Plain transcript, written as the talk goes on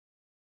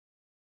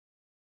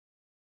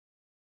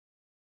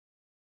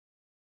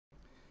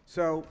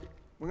So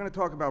we're going to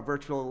talk about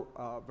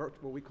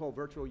what we call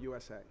Virtual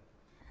USA.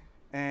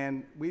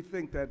 And we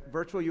think that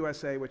Virtual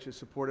USA, which is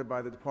supported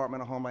by the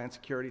Department of Homeland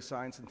Security,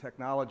 Science and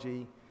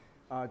Technology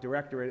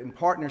Directorate in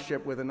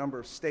partnership with a number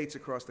of states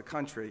across the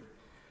country,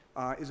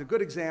 is a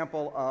good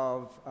example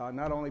of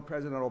not only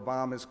President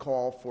Obama's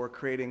call for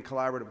creating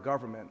collaborative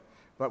government,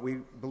 but we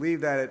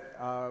believe that it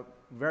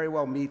very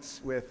well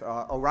meets with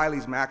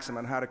O'Reilly's maxim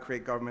on how to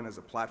create government as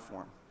a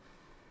platform.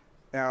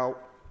 Now,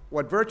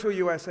 what Virtual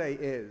USA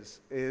is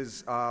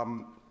it's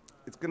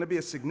going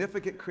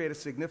to create a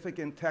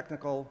significant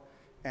technical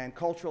and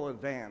cultural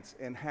advance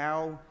in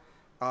how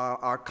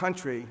our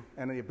country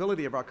and the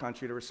ability of our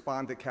country to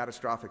respond to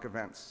catastrophic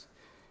events.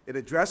 It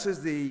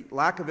addresses the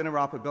lack of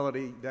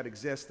interoperability that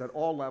exists at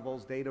all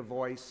levels, data,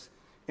 voice,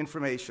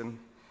 information,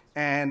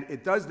 and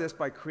it does this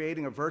by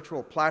creating a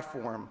virtual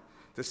platform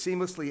to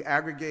seamlessly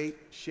aggregate,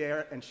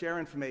 share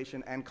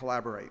information and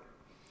collaborate.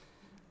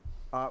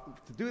 To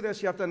do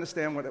this, you have to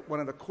understand one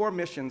of the core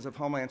missions of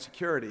Homeland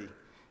Security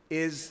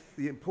is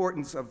the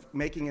importance of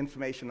making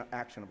information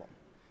actionable.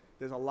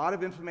 There's a lot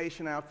of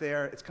information out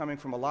there. It's coming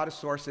from a lot of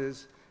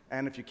sources,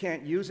 and if you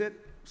can't use it,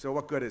 so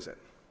what good is it?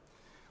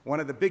 One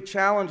of the big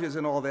challenges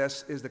in all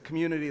this is the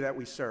community that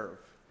we serve,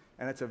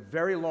 and it's a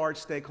very large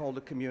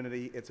stakeholder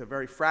community. It's a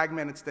very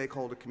fragmented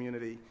stakeholder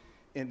community.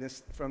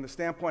 From the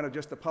standpoint of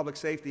just the public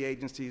safety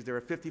agencies, there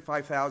are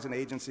 55,000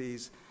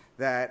 agencies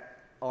that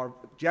are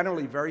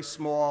generally very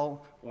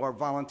small or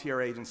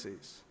volunteer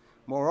agencies.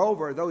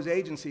 Moreover, those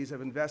agencies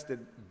have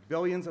invested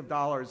billions of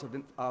dollars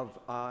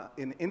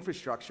in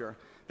infrastructure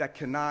that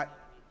cannot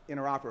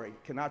interoperate,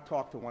 cannot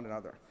talk to one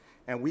another.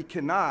 And we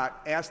cannot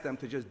ask them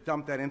to just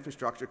dump that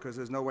infrastructure because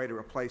there's no way to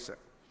replace it.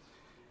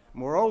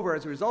 Moreover,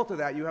 as a result of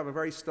that, you have a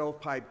very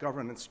stovepipe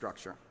governance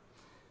structure.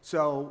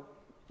 So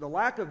the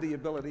lack of the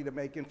ability to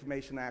make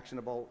information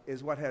actionable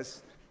is what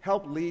has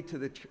helped lead to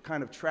the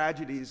kind of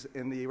tragedies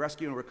in the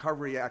rescue and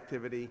recovery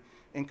activity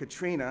in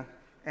Katrina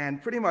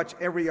and pretty much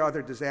every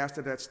other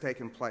disaster that's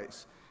taken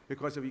place.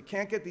 Because if you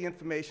can't get the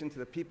information to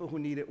the people who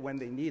need it when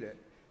they need it,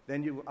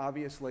 then you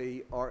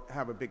obviously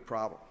have a big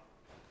problem.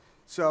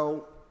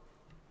 So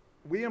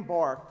we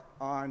embarked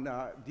on,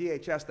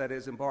 DHS that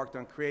is, embarked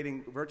on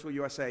creating Virtual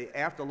USA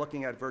after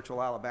looking at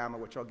Virtual Alabama,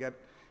 which I'll get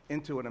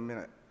into in a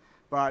minute.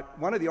 But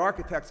one of the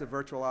architects of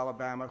Virtual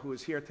Alabama, who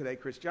is here today,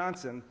 Chris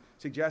Johnson,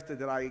 suggested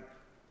that I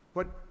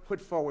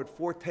put forward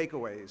 4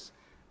 takeaways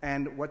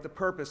and what the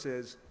purpose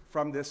is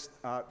from this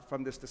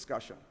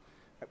discussion,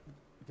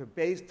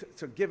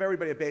 to give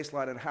everybody a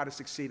baseline on how to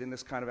succeed in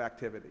this kind of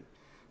activity.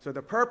 So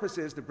the purpose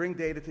is to bring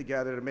data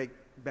together to make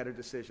better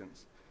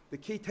decisions. The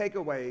key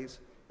takeaways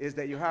is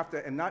that you have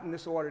to, and not in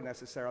this order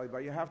necessarily,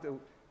 but you have to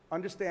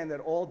understand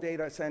that all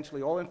data,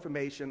 essentially all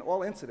information,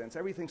 all incidents,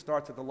 everything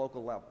starts at the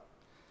local level.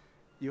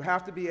 You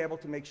have to be able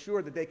to make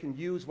sure that they can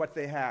use what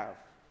they have,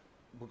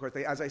 because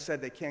as I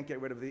said, they can't get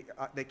rid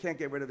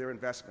of their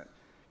investment.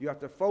 You have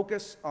to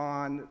focus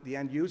on the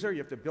end user. You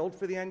have to build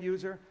for the end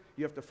user.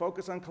 You have to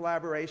focus on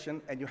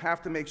collaboration, and you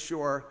have to make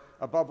sure,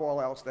 above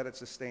all else, that it's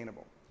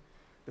sustainable.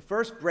 The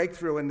first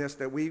breakthrough in this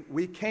that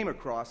we came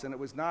across, and it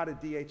was not a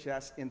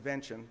DHS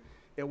invention,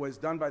 it was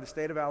done by the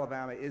state of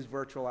Alabama, is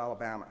Virtual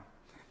Alabama.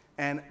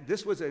 And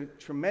this was a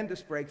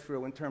tremendous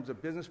breakthrough in terms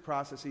of business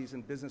processes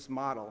and business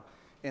model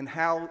and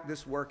how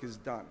this work is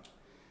done.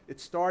 It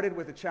started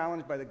with a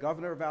challenge by the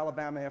governor of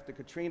Alabama after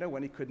Katrina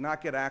when he could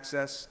not get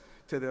access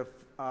to the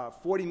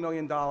 $40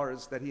 million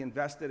that he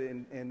invested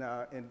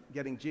in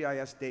getting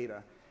GIS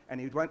data. And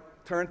he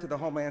turned to the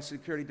Homeland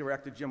Security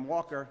Director, Jim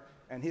Walker,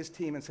 and his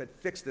team and said,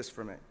 fix this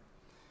for me.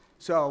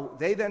 So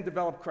they then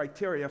developed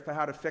criteria for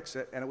how to fix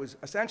it, and it was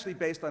essentially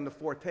based on the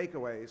 4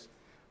 takeaways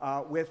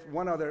with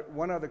one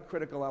other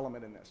critical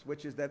element in this,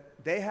 which is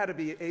that they had to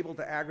be able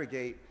to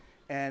aggregate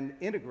and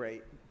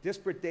integrate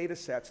disparate data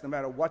sets no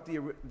matter what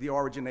the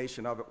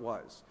origination of it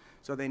was.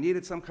 So they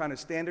needed some kind of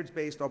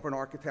standards-based open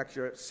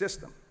architecture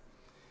system.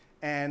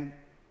 And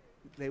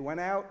they went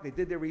out, they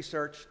did their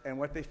research, and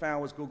what they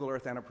found was Google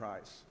Earth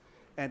Enterprise.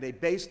 And they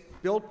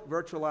built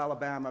Virtual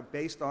Alabama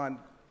based on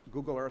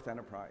Google Earth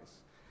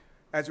Enterprise.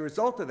 As a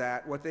result of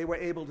that, what they were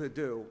able to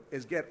do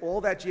is get all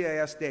that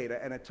GIS data,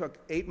 and it took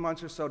 8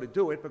 months or so to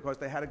do it because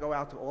they had to go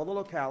out to all the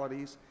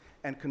localities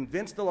and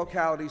convince the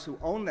localities who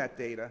own that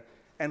data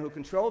and who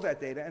control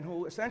that data and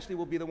who essentially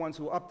will be the ones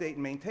who update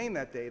and maintain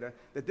that data,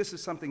 that this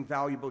is something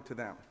valuable to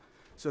them.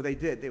 So they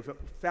did. They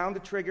found the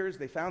triggers,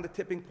 they found the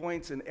tipping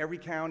points in every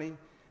county,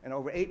 and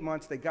over 8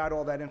 months they got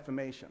all that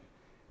information.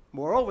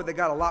 Moreover, they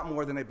got a lot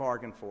more than they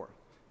bargained for,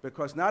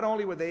 because not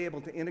only were they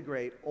able to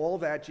integrate all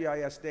that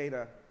GIS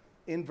data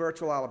in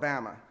Virtual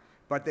Alabama,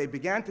 but they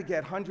began to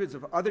get hundreds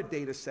of other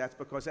data sets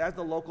because as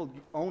the local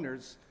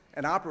owners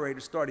and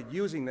operators started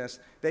using this,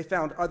 they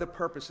found other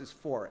purposes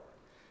for it.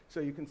 So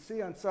you can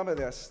see on some of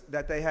this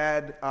that they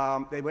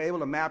were able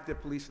to map their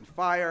police and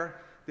fire.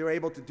 They were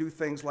able to do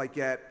things like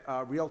get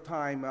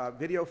real-time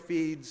video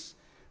feeds.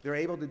 They're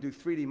able to do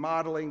 3D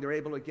modeling. They're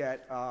able to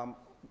get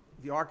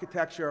the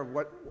architecture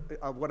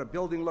of what a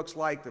building looks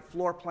like, the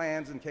floor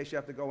plans in case you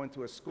have to go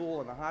into a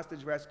school and a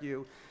hostage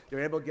rescue. They're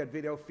able to get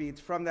video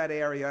feeds from that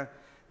area.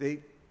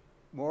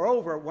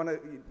 Moreover,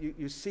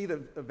 you see the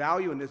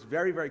value in this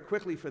very, very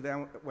quickly for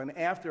them when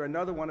after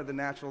another one of the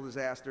natural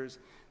disasters,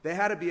 they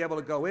had to be able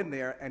to go in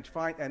there and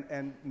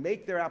and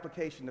make their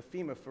application to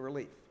FEMA for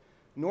relief.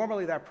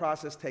 Normally that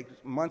process takes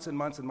months and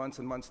months and months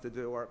and months to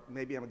do, or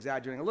maybe I'm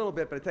exaggerating a little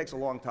bit, but it takes a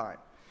long time.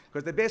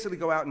 Because they basically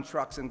go out in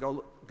trucks and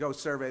go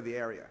survey the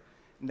area.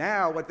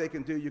 Now what they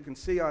can do, you can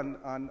see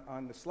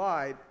on the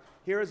slide,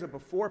 here is a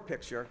before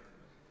picture,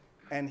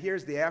 and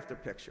here's the after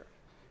picture.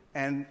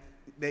 And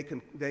they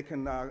can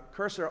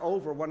cursor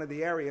over one of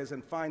the areas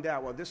and find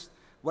out, well,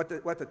 what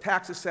the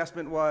tax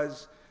assessment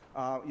was,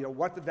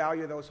 what the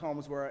value of those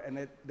homes were,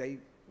 and they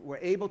were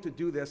able to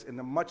do this in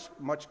a much,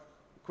 much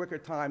quicker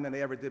time than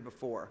they ever did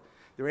before.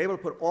 They were able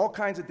to put all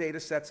kinds of data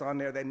sets on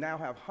there. They now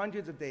have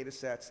hundreds of data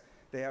sets.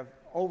 They have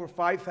over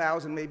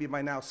 5,000, maybe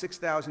by now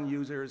 6,000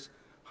 users,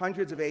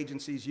 hundreds of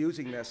agencies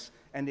using this,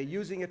 and they're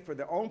using it for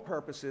their own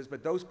purposes,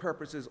 but those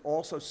purposes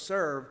also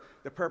serve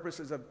the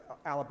purposes of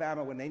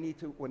Alabama when they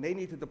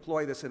need to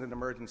deploy this in an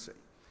emergency.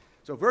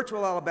 So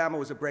Virtual Alabama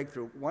was a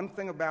breakthrough. One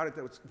thing about it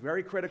that was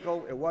very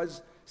critical, it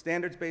was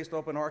standards-based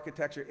open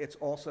architecture. It's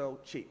also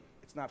cheap.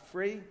 It's not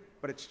free,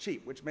 but it's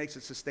cheap, which makes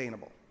it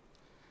sustainable.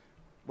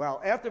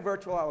 Well, after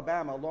Virtual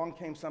Alabama, along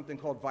came something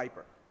called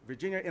Viper,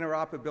 Virginia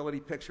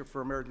Interoperability Picture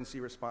for Emergency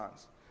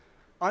Response.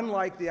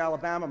 Unlike the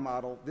Alabama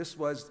model, this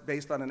was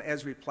based on an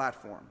Esri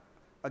platform.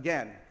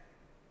 Again,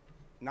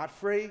 not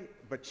free,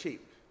 but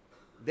cheap.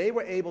 They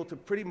were able to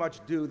pretty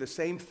much do the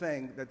same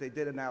thing that they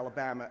did in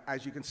Alabama.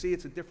 As you can see,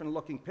 it's a different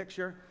looking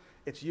picture.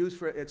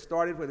 It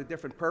started with a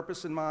different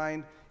purpose in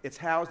mind. It's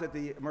housed at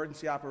the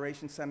Emergency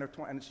Operations Center,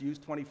 and it's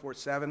used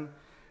 24/7.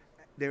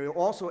 They were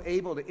also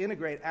able to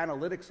integrate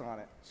analytics on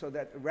it so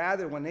that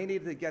when they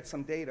needed to get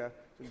some data,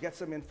 to get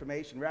some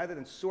information, rather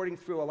than sorting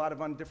through a lot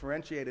of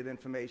undifferentiated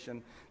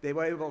information, they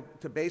were able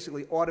to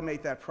basically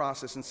automate that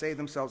process and save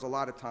themselves a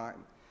lot of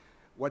time.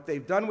 What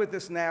they've done with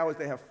this now is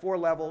they have 4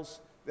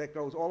 levels that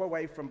goes all the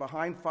way from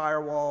behind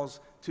firewalls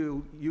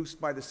to use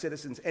by the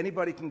citizens.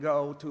 Anybody can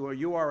go to a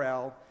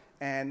URL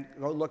and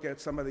go look at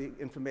some of the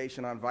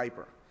information on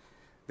Viper.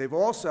 They've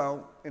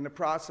also, in the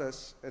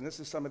process, and this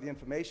is some of the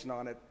information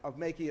on it, of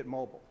making it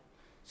mobile,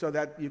 so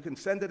that you can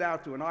send it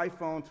out to an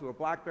iPhone, to a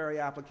BlackBerry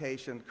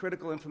application.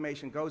 Critical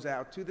information goes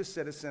out to the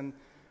citizen,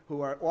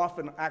 who are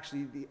often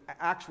actually the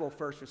actual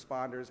first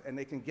responders, and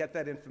they can get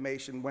that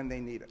information when they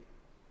need it.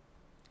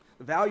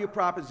 The value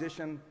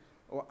proposition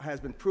has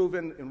been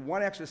proven in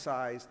one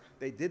exercise.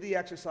 They did the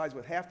exercise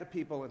with half the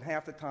people in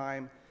half the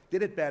time,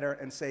 did it better,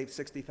 and saved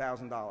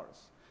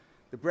 $60,000.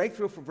 The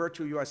breakthrough for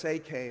Virtual USA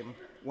came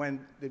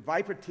when the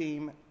Viper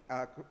team,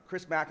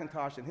 Chris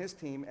McIntosh and his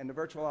team, and the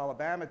Virtual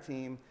Alabama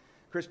team,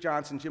 Chris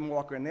Johnson, Jim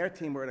Walker, and their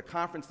team were at a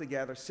conference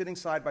together, sitting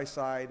side by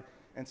side,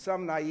 and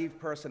some naive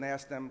person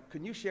asked them,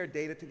 can you share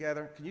data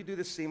together? Can you do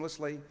this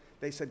seamlessly?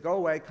 They said, go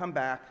away, come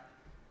back.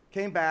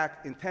 Came back,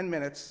 in 10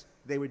 minutes,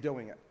 they were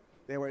doing it.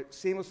 They were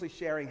seamlessly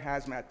sharing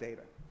hazmat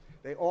data.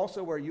 They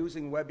also were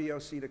using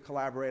WebEOC to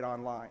collaborate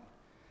online.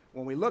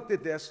 When we looked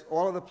at this,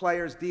 all of the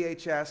players,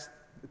 DHS,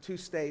 the 2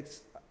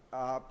 states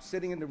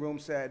sitting in the room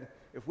said,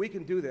 if we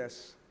can do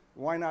this,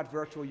 why not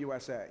Virtual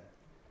USA?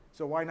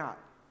 So why not?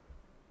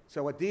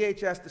 So what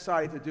DHS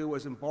decided to do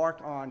was embark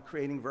on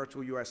creating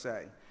Virtual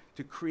USA,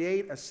 to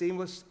create a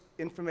seamless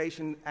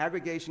information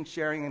aggregation,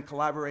 sharing, and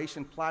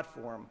collaboration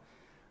platform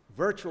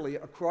virtually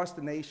across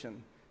the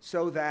nation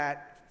so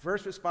that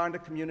first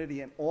responder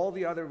community and all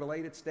the other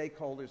related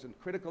stakeholders and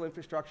critical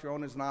infrastructure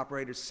owners and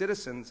operators,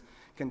 citizens,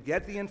 can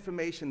get the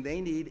information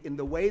they need in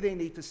the way they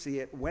need to see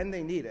it, when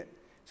they need it,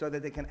 so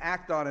that they can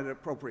act on it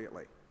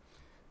appropriately.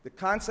 The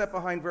concept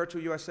behind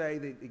Virtual USA,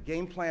 the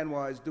game plan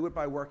was do it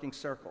by working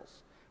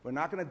circles. We're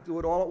not going to do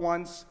it all at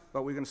once,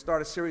 but we're going to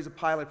start a series of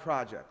pilot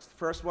projects. The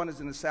first one is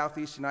in the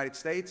Southeast United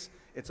States.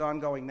 It's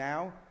ongoing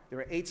now. There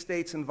are 8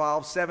 states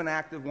involved, 7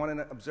 active, 1 in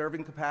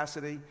observing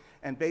capacity,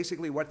 and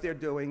basically what they're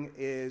doing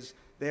is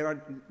they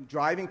are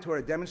driving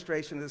toward a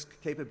demonstration of this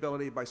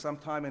capability by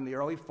sometime in the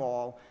early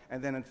fall,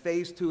 and then in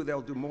phase 2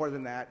 they'll do more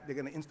than that. They're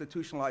going to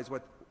institutionalize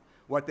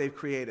what they've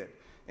created.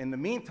 In the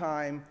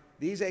meantime,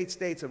 these 8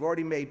 states have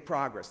already made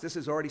progress. This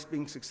is already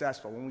being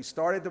successful. When we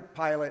started the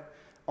pilot,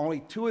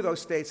 only 2 of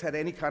those states had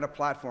any kind of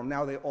platform.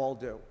 Now they all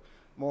do.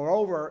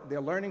 Moreover,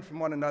 they're learning from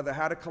one another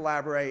how to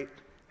collaborate,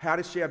 how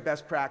to share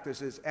best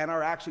practices, and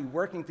are actually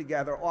working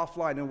together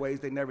offline in ways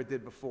they never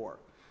did before.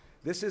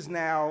 This is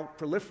now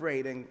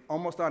proliferating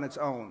almost on its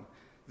own.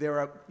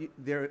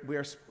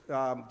 DHS,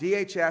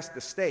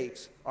 the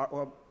states,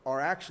 are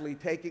actually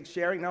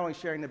not only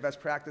sharing the best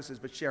practices,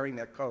 but sharing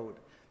their code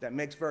that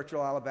makes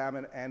Virtual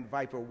Alabama and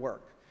Viper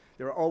work.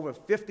 There are over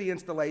 50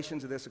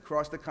 installations of this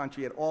across the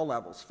country at all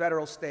levels,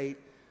 federal, state,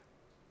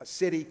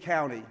 city,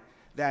 county,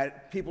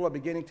 that people are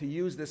beginning to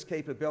use this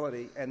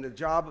capability, and the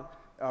job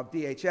of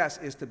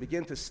DHS is to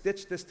begin to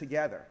stitch this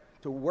together,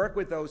 to work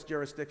with those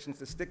jurisdictions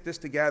to stick this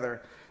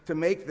together to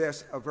make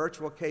this a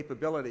virtual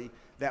capability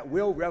that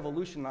will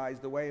revolutionize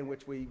the way in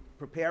which we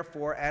prepare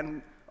for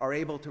and are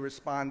able to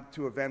respond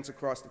to events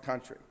across the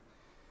country.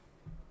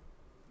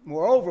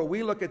 Moreover,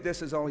 we look at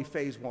this as only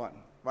phase one.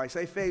 When I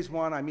say phase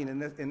one, I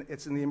mean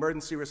it's in the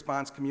emergency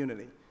response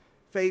community.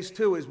 Phase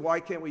two is why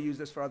can't we use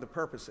this for other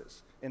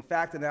purposes? In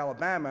fact, in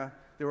Alabama,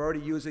 they're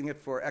already using it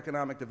for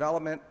economic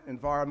development,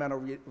 environmental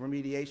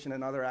remediation,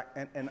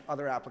 and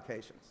other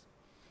applications.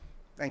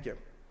 Thank you.